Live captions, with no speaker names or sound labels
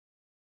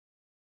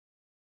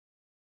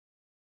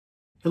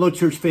Hello,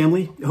 church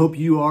family. I hope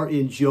you are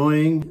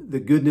enjoying the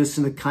goodness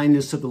and the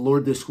kindness of the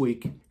Lord this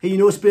week. Hey, you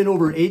know, it's been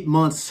over 8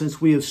 months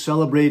since we have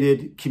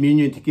celebrated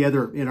communion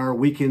together in our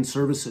weekend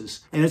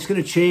services. And it's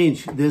going to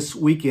change this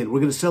weekend.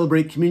 We're going to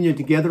celebrate communion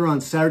together on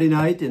Saturday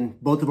night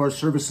and both of our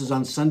services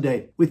on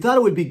Sunday. We thought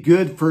it would be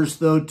good first,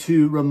 though,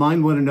 to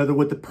remind one another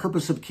what the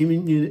purpose of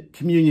communion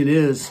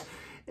is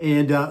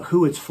and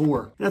who it's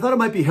for. And I thought it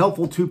might be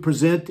helpful to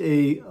present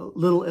a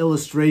little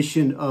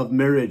illustration of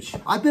marriage.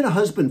 I've been a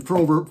husband for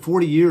over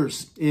 40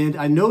 years, and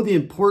I know the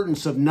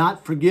importance of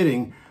not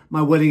forgetting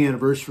my wedding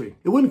anniversary.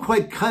 It wouldn't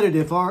quite cut it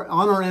if on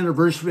our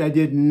anniversary I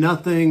did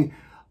nothing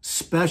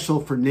special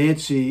for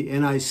Nancy,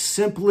 and I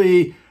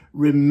simply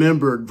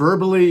remembered,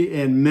 verbally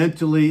and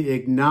mentally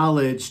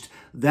acknowledged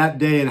that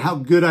day and how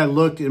good I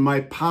looked in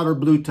my powder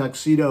blue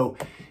tuxedo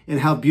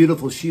and how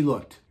beautiful she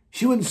looked.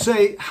 She wouldn't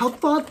say, "How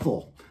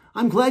thoughtful.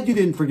 I'm glad you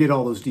didn't forget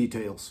all those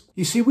details."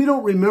 You see, we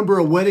don't remember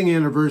a wedding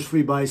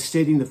anniversary by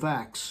stating the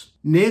facts.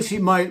 Nancy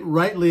might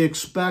rightly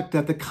expect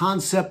that the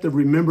concept of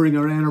remembering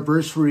our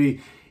anniversary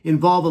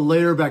involve a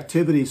layer of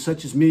activities,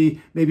 such as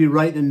me maybe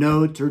writing a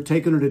note or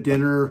taking her to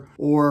dinner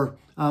or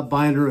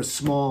buying her a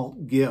small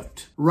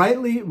gift.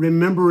 Rightly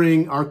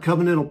remembering our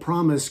covenantal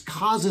promise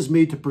causes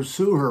me to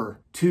pursue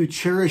her, to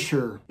cherish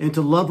her, and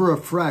to love her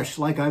afresh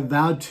like I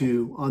vowed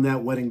to on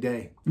that wedding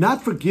day.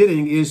 Not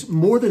forgetting is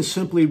more than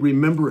simply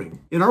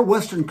remembering. In our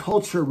Western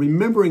culture,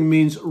 remembering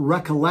means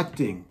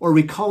recollecting or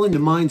recalling to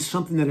mind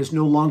something that is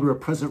no longer a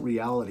present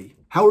reality.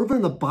 However,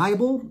 in the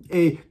Bible,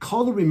 a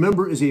call to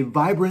remember is a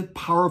vibrant,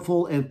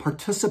 powerful, and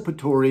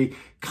participatory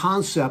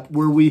concept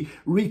where we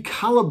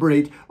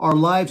recalibrate our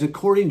lives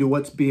according to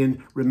what's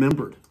being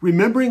remembered.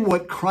 Remembering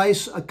what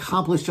Christ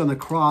accomplished on the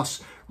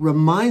cross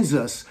reminds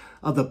us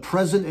of the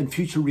present and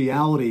future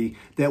reality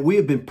that we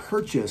have been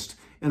purchased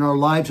and our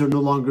lives are no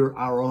longer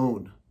our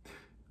own.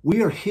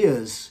 We are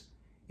His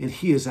and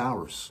He is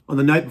ours. On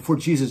the night before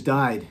Jesus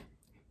died,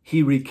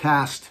 He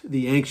recast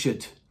the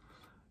ancient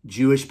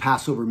Jewish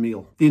Passover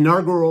meal. The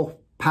inaugural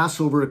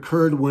Passover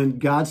occurred when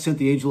God sent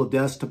the angel of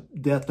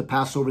death to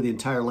pass over the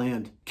entire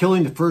land,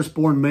 killing the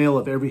firstborn male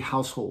of every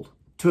household.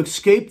 To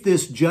escape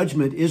this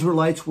judgment,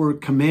 Israelites were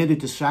commanded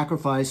to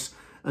sacrifice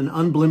an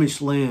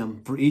unblemished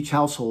lamb for each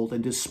household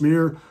and to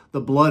smear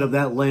the blood of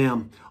that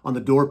lamb on the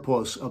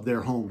doorposts of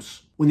their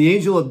homes. When the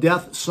angel of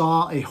death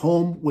saw a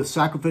home with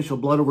sacrificial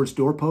blood over its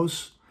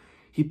doorposts,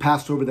 he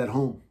passed over that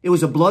home. It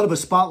was the blood of a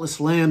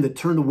spotless lamb that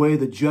turned away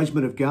the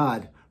judgment of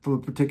God from a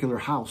particular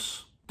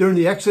house. During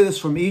the Exodus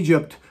from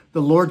Egypt,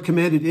 the Lord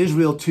commanded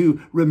Israel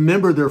to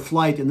remember their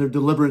flight and their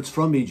deliverance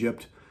from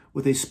Egypt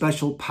with a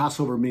special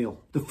Passover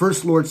meal. The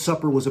first Lord's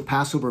Supper was a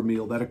Passover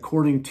meal that,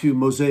 according to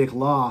Mosaic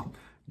law,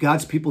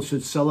 God's people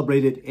should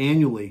celebrate it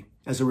annually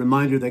as a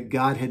reminder that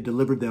God had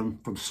delivered them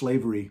from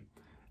slavery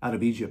out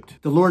of Egypt.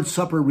 The Lord's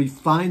Supper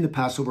refined the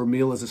Passover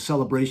meal as a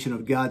celebration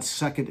of God's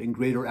second and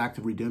greater act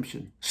of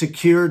redemption,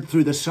 secured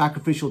through the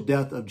sacrificial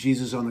death of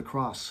Jesus on the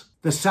cross.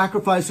 The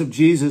sacrifice of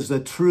Jesus,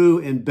 the true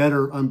and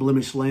better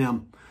unblemished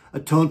lamb,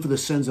 atoned for the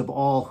sins of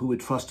all who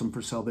would trust him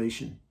for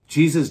salvation.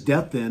 Jesus'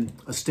 death then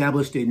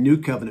established a new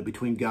covenant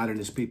between God and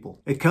his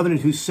people, a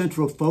covenant whose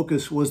central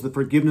focus was the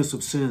forgiveness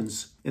of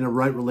sins and a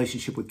right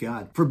relationship with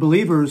God. For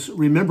believers,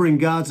 remembering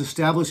God's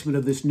establishment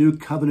of this new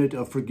covenant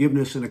of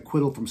forgiveness and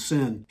acquittal from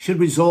sin should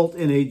result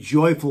in a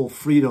joyful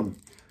freedom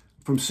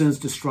from sin's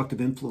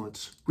destructive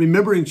influence.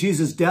 Remembering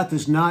Jesus' death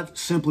is not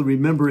simply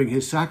remembering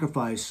his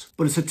sacrifice,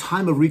 but it's a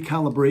time of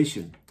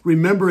recalibration,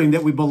 remembering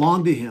that we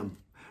belong to him.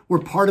 We're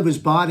part of his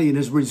body, and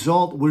as a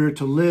result, we're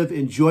to live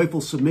in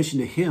joyful submission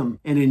to him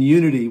and in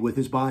unity with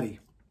his body,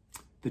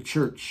 the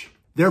church.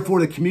 Therefore,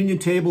 the communion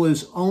table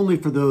is only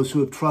for those who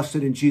have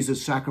trusted in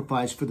Jesus'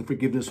 sacrifice for the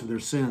forgiveness of their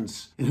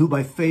sins and who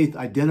by faith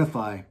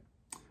identify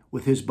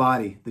with his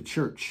body, the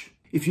church.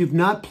 If you've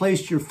not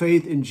placed your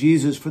faith in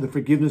Jesus for the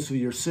forgiveness of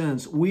your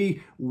sins,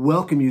 we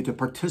welcome you to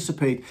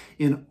participate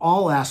in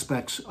all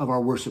aspects of our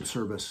worship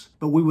service,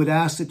 but we would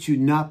ask that you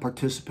not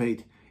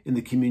participate in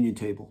the communion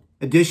table.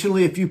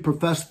 Additionally, if you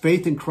profess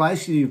faith in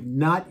Christ and you've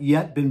not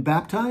yet been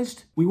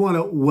baptized, we want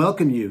to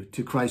welcome you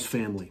to Christ's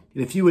family.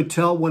 And if you would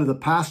tell one of the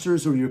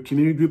pastors or your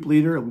community group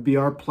leader, it would be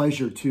our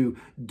pleasure to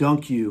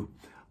dunk you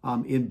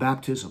in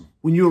baptism.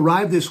 When you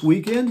arrive this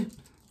weekend,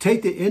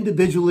 take the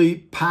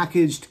individually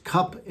packaged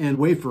cup and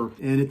wafer,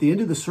 and at the end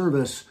of the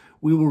service,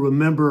 we will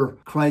remember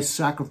Christ's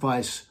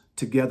sacrifice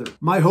together.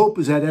 My hope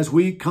is that as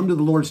we come to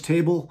the Lord's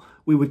table,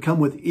 we would come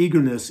with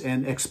eagerness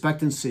and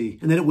expectancy,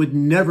 and that it would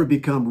never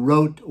become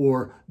rote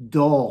or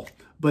dull,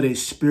 but a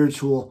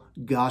spiritual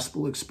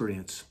gospel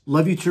experience.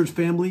 Love you, church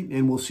family,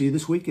 and we'll see you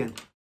this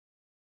weekend.